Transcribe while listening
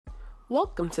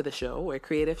Welcome to the show where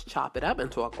creatives chop it up and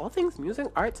talk all things music,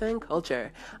 arts, and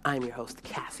culture. I'm your host,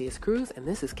 Cassius Cruz, and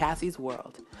this is Cassie's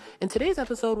World. In today's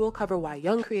episode, we'll cover why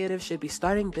young creatives should be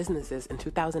starting businesses in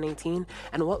 2018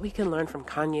 and what we can learn from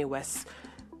Kanye West's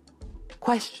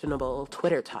questionable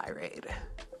Twitter tirade.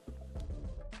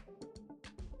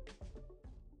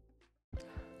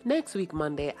 Next week,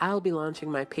 Monday, I'll be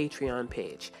launching my Patreon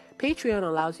page. Patreon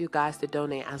allows you guys to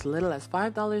donate as little as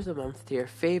 $5 a month to your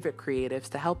favorite creatives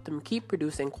to help them keep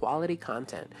producing quality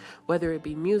content, whether it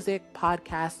be music,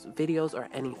 podcasts, videos, or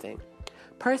anything.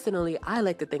 Personally, I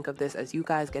like to think of this as you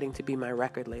guys getting to be my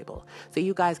record label. So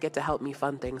you guys get to help me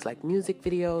fund things like music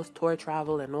videos, tour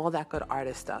travel, and all that good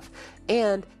artist stuff,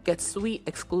 and get sweet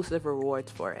exclusive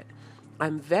rewards for it.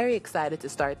 I'm very excited to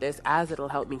start this as it'll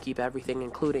help me keep everything,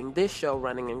 including this show,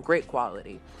 running in great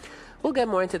quality. We'll get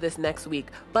more into this next week,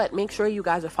 but make sure you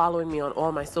guys are following me on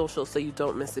all my socials so you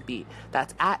don't miss a beat.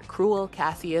 That's at Cruel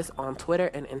Cassius on Twitter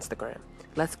and Instagram.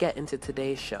 Let's get into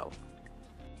today's show.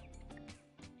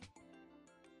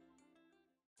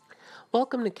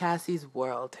 Welcome to Cassie's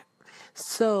World.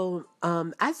 So,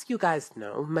 as you guys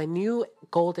know, my new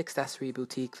gold accessory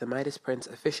boutique, The Midas Prince,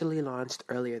 officially launched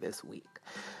earlier this week,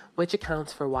 which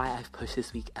accounts for why I've pushed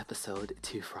this week's episode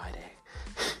to Friday.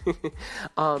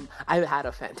 I've had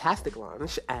a fantastic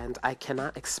launch, and I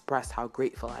cannot express how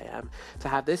grateful I am to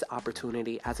have this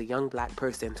opportunity as a young Black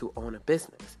person to own a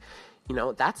business. You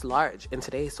know, that's large in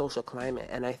today's social climate,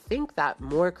 and I think that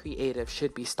more creatives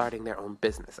should be starting their own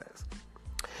businesses.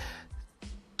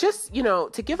 Just,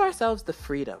 to give ourselves the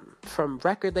freedom from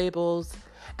record labels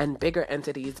and bigger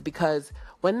entities, because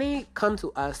when they come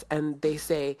to us and they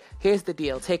say, here's the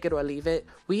deal, take it or leave it,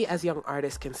 we as young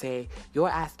artists can say, you're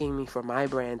asking me for my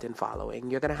brand and following.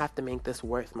 You're going to have to make this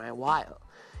worth my while.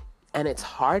 And it's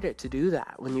harder to do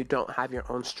that when you don't have your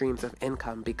own streams of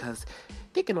income, because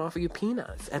they can offer you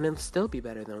peanuts and it'll still be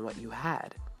better than what you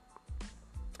had.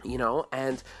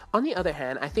 And on the other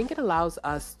hand, I think it allows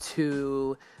us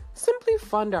to simply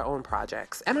fund our own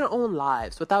projects and our own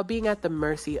lives without being at the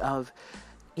mercy of,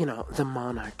 the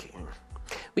monarchy.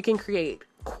 We can create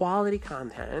quality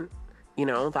content,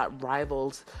 that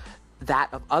rivals that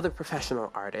of other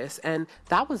professional artists. And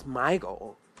that was my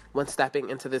goal when stepping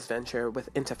into this venture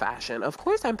into fashion. Of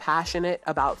course, I'm passionate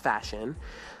about fashion,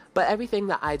 but everything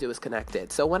that I do is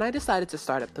connected. So when I decided to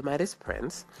start up The Midas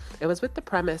Prince, it was with the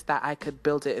premise that I could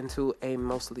build it into a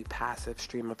mostly passive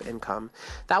stream of income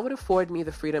that would afford me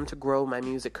the freedom to grow my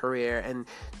music career and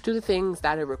do the things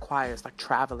that it requires, like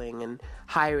traveling and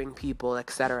hiring people,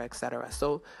 etc., etc.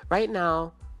 So right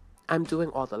now, I'm doing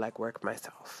all the legwork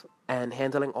myself and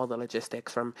handling all the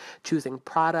logistics, from choosing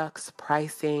products,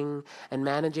 pricing, and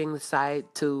managing the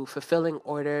site, to fulfilling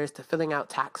orders, to filling out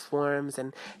tax forms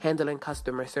and handling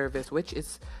customer service, which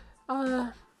is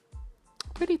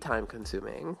pretty time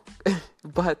consuming.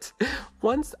 But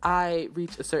once I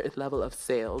reach a certain level of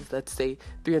sales, let's say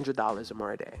 $300 or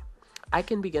more a day, I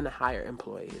can begin to hire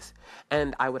employees,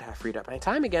 and I would have freed up my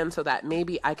time again so that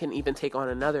maybe I can even take on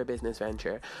another business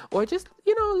venture, or just,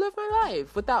 live my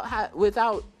life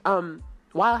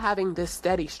while having this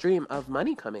steady stream of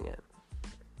money coming in.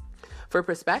 For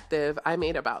perspective, I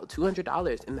made about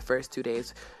 $200 in the first 2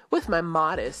 days with my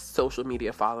modest social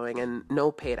media following and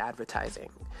no paid advertising,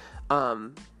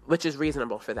 which is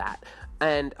reasonable for that.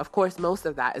 And of course, most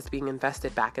of that is being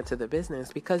invested back into the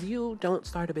business, because you don't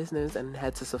start a business and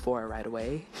head to Sephora right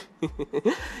away.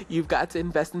 You've got to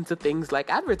invest into things like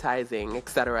advertising,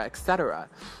 etc., etc.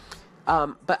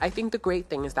 But I think the great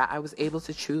thing is that I was able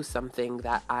to choose something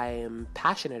that I am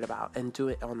passionate about and do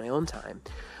it on my own time,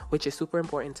 which is super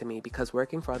important to me, because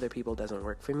working for other people doesn't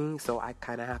work for me. So I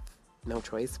kind of have no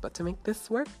choice but to make this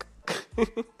work.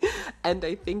 And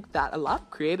I think that a lot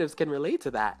of creatives can relate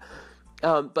to that.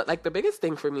 But the biggest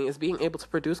thing for me is being able to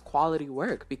produce quality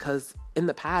work, because in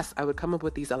the past I would come up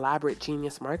with these elaborate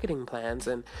genius marketing plans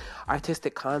and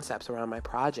artistic concepts around my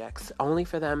projects, only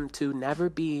for them to never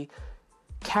be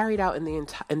carried out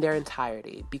in their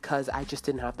entirety, because I just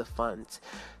didn't have the funds.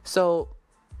 So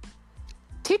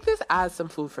take this as some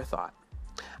food for thought.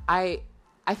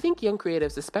 I think young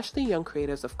creatives, especially young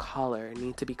creatives of color,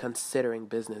 need to be considering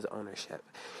business ownership.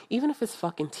 Even if it's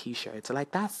fucking t-shirts,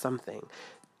 that's something.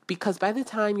 Because by the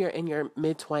time you're in your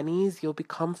mid-20s, you'll be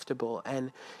comfortable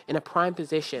and in a prime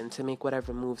position to make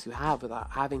whatever moves you have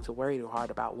without having to worry too hard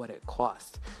about what it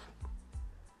costs.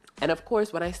 And of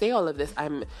course, when I say all of this,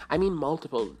 I mean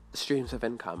multiple streams of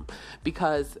income,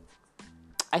 because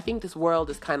I think this world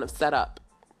is kind of set up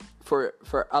for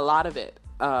a lot of it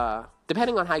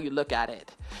depending on how you look at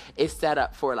it, is set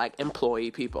up for like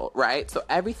employee people, right? So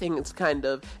everything is kind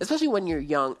of, especially when you're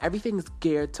young, everything's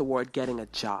geared toward getting a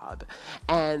job.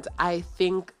 And I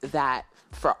think that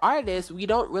for artists, we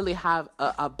don't really have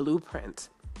a blueprint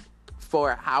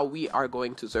for how we are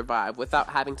going to survive without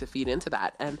having to feed into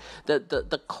that. And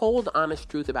the cold, honest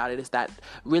truth about it is that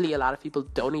really a lot of people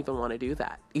don't even want to do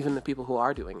that, even the people who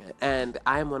are doing it. And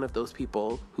I'm one of those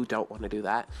people who don't want to do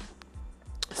that.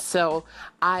 So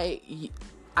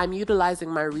I'm utilizing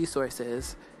my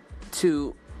resources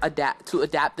to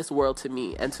adapt this world to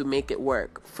me and to make it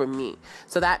work for me.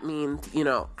 So that means,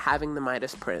 having the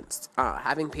Midas Prints,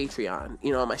 having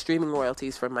Patreon, my streaming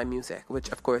royalties from my music, which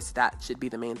of course that should be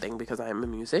the main thing because I'm a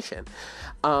musician.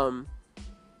 All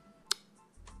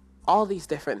these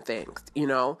different things,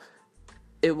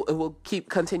 it will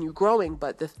continue growing.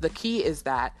 But the key is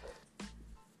that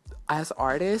as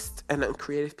artists and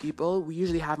creative people, we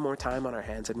usually have more time on our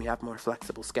hands and we have more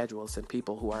flexible schedules than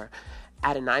people who are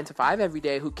at a 9-to-5 every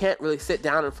day who can't really sit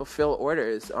down and fulfill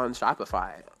orders on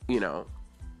Shopify,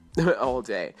 all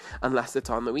day, unless it's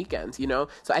on the weekends,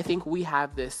 So I think we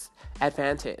have this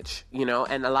advantage,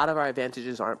 and a lot of our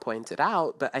advantages aren't pointed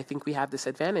out, but I think we have this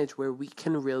advantage where we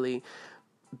can really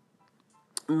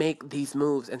make these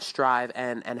moves and strive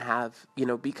and have,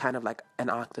 be kind of like an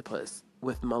octopus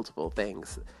with multiple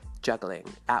things juggling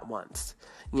at once,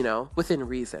 within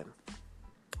reason.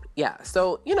 Yeah,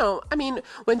 so,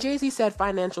 when Jay-Z said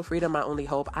financial freedom, my only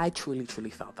hope, I truly, truly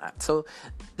felt that. So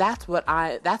that's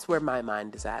where my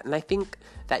mind is at. And I think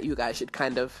that you guys should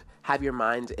kind of have your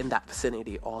mind in that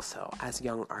vicinity also as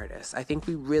young artists. I think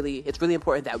it's really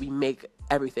important that we make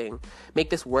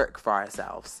this work for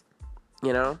ourselves,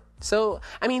 So,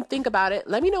 think about it.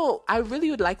 Let me know. I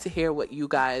really would like to hear what you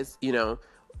guys,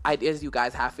 ideas you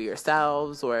guys have for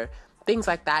yourselves or things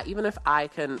like that, even if I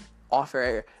can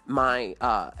offer my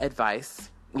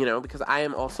advice, because I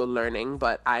am also learning,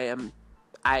 but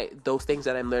those things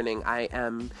that I'm learning, I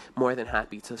am more than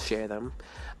happy to share them.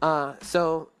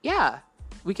 So yeah,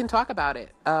 we can talk about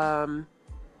it.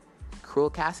 Cruel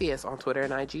Cassius on Twitter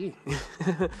and IG.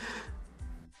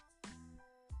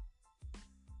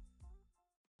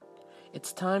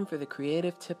 It's time for the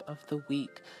creative tip of the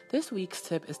week. This week's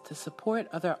tip is to support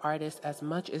other artists as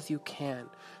much as you can.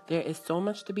 There is so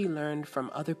much to be learned from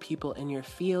other people in your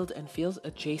field and fields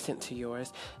adjacent to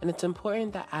yours, and it's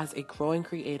important that as a growing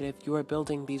creative, you are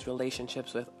building these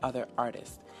relationships with other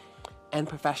artists and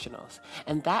professionals.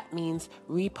 And that means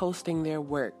reposting their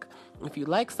work. If you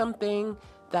like something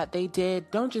that they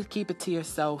did, don't just keep it to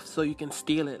yourself so you can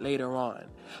steal it later on.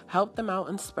 Help them out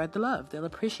and spread the love. They'll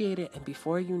appreciate it, and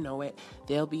before you know it,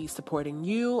 they'll be supporting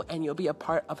you, and you'll be a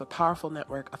part of a powerful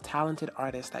network of talented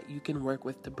artists that you can work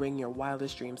with to bring your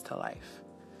wildest dreams to life.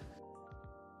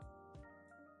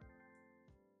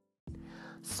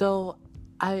 So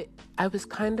I was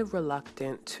kind of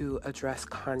reluctant to address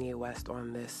Kanye West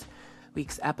on this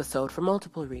week's episode for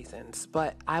multiple reasons,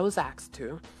 but I was asked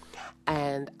to,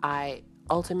 and I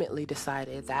ultimately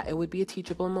decided that it would be a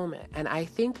teachable moment. And I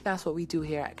think that's what we do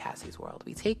here at Cassie's World.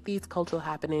 We take these cultural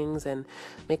happenings and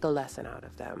make a lesson out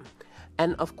of them.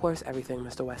 And of course, everything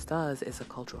Mr. West does is a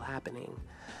cultural happening.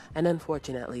 And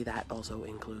unfortunately, that also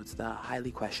includes the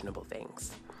highly questionable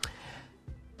things.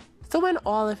 So when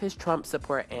all of his Trump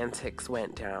support antics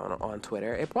went down on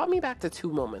Twitter, it brought me back to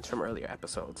two moments from earlier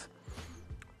episodes.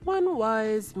 One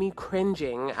was me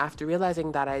cringing after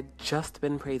realizing that I'd just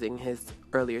been praising his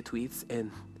earlier tweets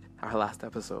in our last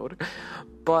episode.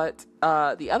 But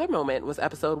the other moment was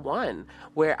episode 1,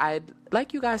 where I'd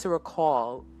like you guys to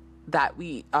recall that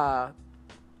we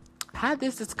had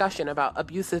this discussion about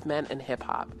abusive men in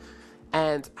hip-hop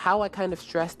and how I kind of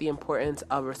stressed the importance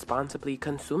of responsibly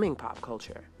consuming pop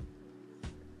culture.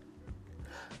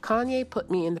 Kanye put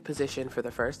me in the position for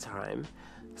the first time,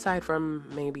 aside from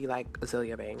maybe like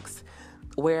Azealia Banks,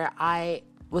 where I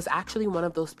was actually one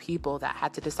of those people that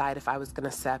had to decide if I was going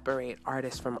to separate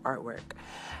artists from artwork.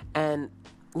 And,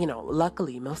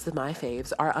 luckily, most of my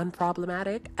faves are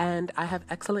unproblematic, and I have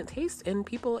excellent taste in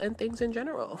people and things in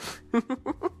general.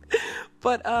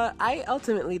 But I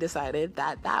ultimately decided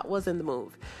that wasn't the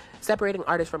move. Separating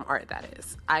artists from art, that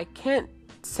is. I can't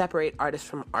separate artists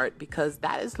from art because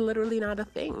that is literally not a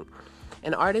thing.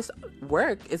 An artist's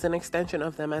work is an extension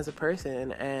of them as a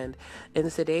person, and in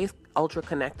today's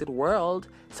ultra-connected world,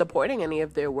 supporting any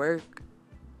of their work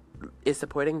is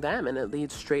supporting them, and it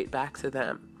leads straight back to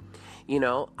them.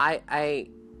 I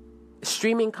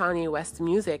streaming Kanye West's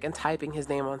music and typing his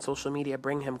name on social media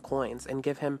bring him coins and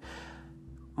give him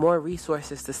more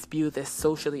resources to spew this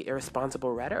socially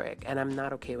irresponsible rhetoric, and I'm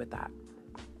not okay with that.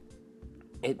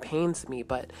 It pains me,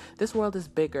 but this world is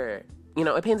bigger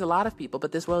It pains a lot of people,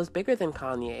 but this world is bigger than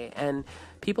Kanye, and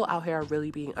people out here are really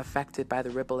being affected by the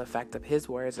ripple effect of his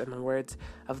words and the words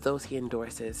of those he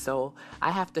endorses. So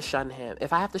I have to shun him.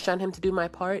 If I have to shun him to do my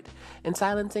part in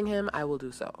silencing him, I will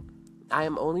do so. I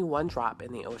am only one drop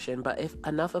in the ocean, but if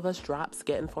enough of us drops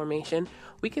get in formation,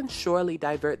 we can surely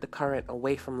divert the current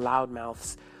away from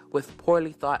loudmouths with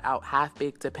poorly thought out,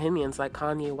 half-baked opinions like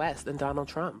Kanye West and Donald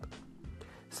Trump.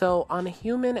 So on a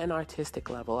human and artistic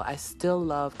level, I still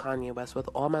love Kanye West with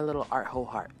all my little art whole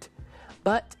heart.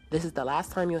 But this is the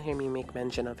last time you'll hear me make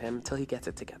mention of him till he gets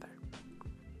it together.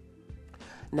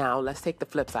 Now, let's take the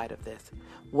flip side of this.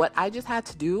 What I just had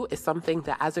to do is something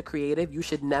that as a creative, you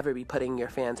should never be putting your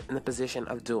fans in the position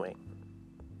of doing.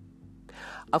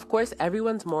 Of course,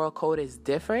 everyone's moral code is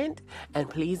different, and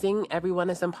pleasing everyone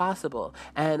is impossible,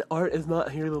 and art is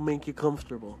not here to make you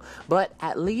comfortable. But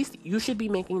at least you should be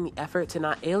making the effort to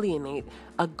not alienate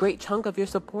a great chunk of your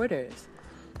supporters.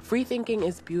 Free thinking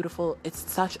is beautiful.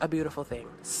 It's such a beautiful thing.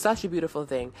 Such a beautiful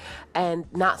thing. And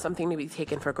not something to be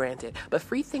taken for granted. But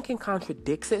free thinking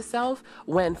contradicts itself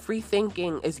when free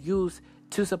thinking is used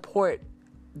to support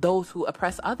those who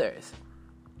oppress others.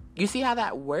 You see how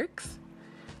that works?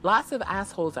 Lots of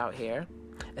assholes out here,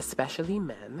 especially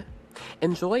men,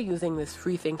 enjoy using this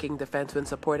free-thinking defense when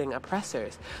supporting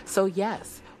oppressors. So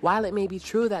yes, while it may be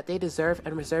true that they deserve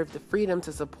and reserve the freedom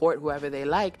to support whoever they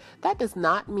like, that does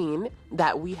not mean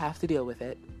that we have to deal with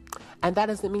it. And that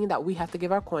doesn't mean that we have to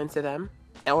give our coins to them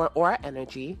or our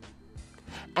energy.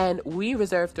 And we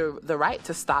reserve the right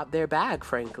to stop their bag,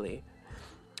 frankly.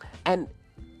 And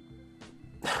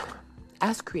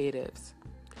as creatives,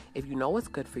 if you know what's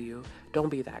good for you, don't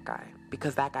be that guy,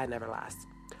 because that guy never lasts.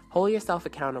 Hold yourself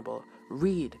accountable.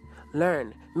 Read,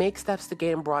 learn, make steps to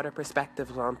gain broader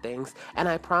perspectives on things, and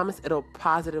I promise it'll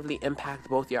positively impact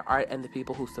both your art and the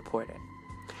people who support it.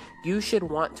 You should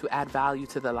want to add value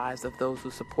to the lives of those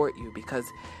who support you, because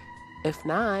if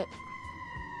not,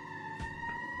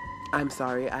 I'm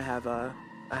sorry, I have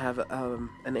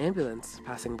an ambulance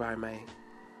passing by my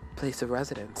place of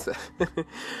residence.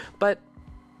 But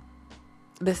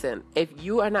listen, if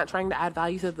you are not trying to add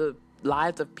value to the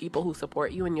lives of people who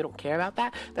support you and you don't care about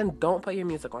that, then don't put your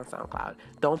music on SoundCloud.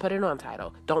 Don't put it on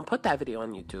Tidal. Don't put that video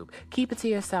on YouTube. Keep it to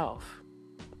yourself.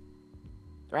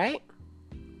 Right?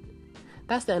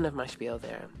 That's the end of my spiel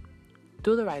there.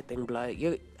 Do the right thing, blood.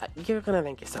 You're gonna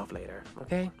thank yourself later,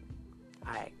 okay?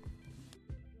 Alright.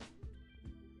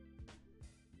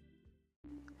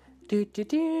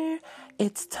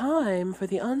 It's time for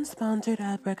the unsponsored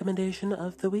app recommendation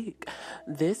of the week.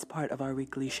 This part of our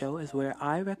weekly show is where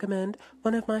I recommend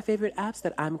one of my favorite apps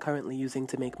that I'm currently using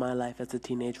to make my life as a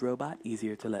teenage robot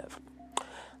easier to live.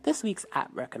 This week's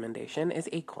app recommendation is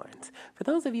Acorns. For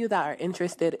those of you that are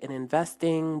interested in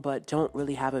investing but don't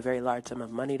really have a very large sum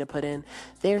of money to put in,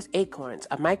 there's Acorns,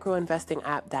 a micro-investing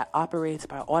app that operates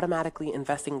by automatically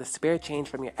investing the spare change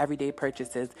from your everyday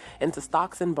purchases into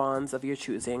stocks and bonds of your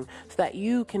choosing so that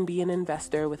you can be an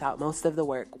investor without most of the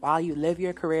work while you live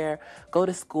your career, go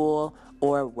to school,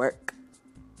 or work.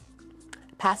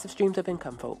 Passive streams of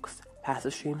income, folks.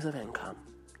 Passive streams of income.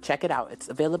 Check it out. It's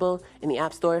available in the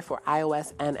App Store for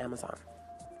iOS and Amazon.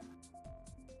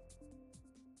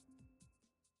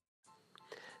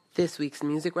 This week's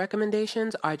music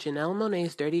recommendations are Janelle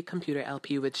Monáe's Dirty Computer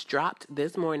LP, which dropped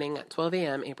this morning at 12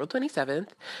 a.m., April 27th,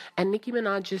 and Nicki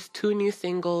Minaj's two new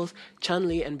singles,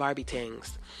 Chun-Li and Barbie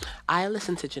Tings. I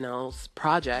listened to Janelle's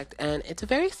project, and it's a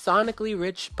very sonically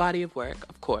rich body of work,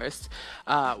 of course.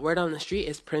 Word on the street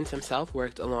is Prince himself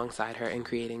worked alongside her in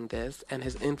creating this, and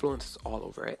his influence is all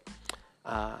over it.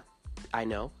 I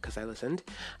know, because I listened.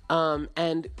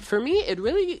 And for me, it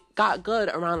really got good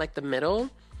around like the middle,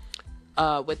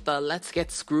 with the Let's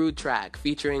Get Screwed track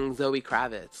featuring Zoe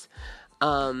Kravitz.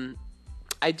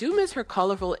 I do miss her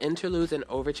colorful interludes and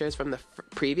overtures from the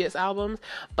previous albums,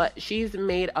 but she's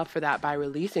made up for that by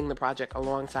releasing the project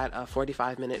alongside a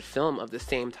 45-minute film of the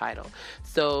same title.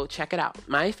 So check it out.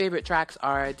 My favorite tracks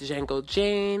are Django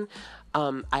Jane.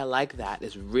 I Like That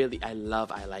is really, I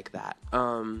Like That.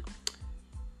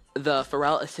 The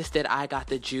Pharrell-assisted I Got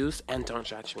the Juice and Don't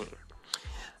Judge Me.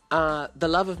 The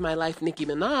love of my life, Nicki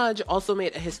Minaj, also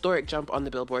made a historic jump on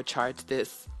the Billboard charts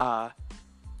this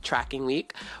tracking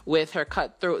week with her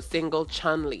cutthroat single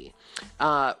Chun-Li.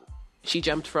 She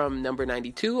jumped from number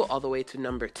 92 all the way to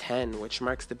number 10, which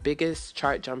marks the biggest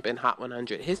chart jump in Hot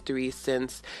 100 history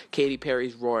since Katy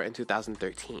Perry's Roar in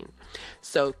 2013.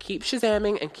 So keep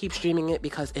Shazamming and keep streaming it,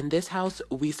 because in this house,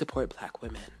 we support Black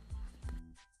women.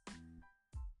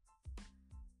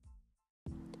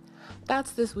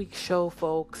 That's this week's show,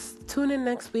 folks. Tune in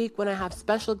next week when I have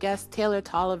special guest Taylor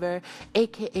Tolliver,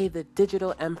 aka the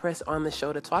Digital Empress, on the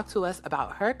show to talk to us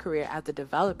about her career as a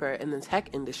developer in the tech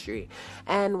industry.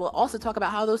 And we'll also talk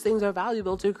about how those things are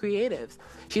valuable to creatives.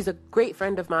 She's a great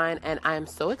friend of mine, and I am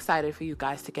so excited for you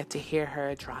guys to get to hear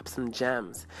her drop some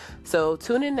gems. So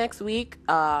tune in next week.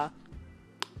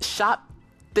 Shop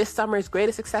this summer's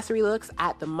greatest accessory looks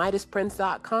at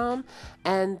themidasprince.com,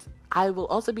 and I will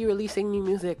also be releasing new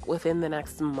music within the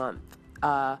next month.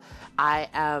 I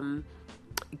am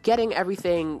getting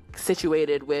everything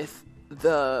situated with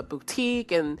the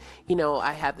boutique, and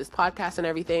I have this podcast and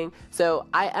everything, so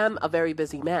I am a very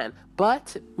busy man,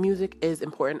 but music is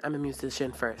important. I'm a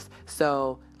musician first,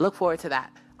 so look forward to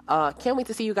that. Can't wait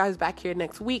to see you guys back here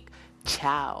next week.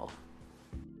 Ciao.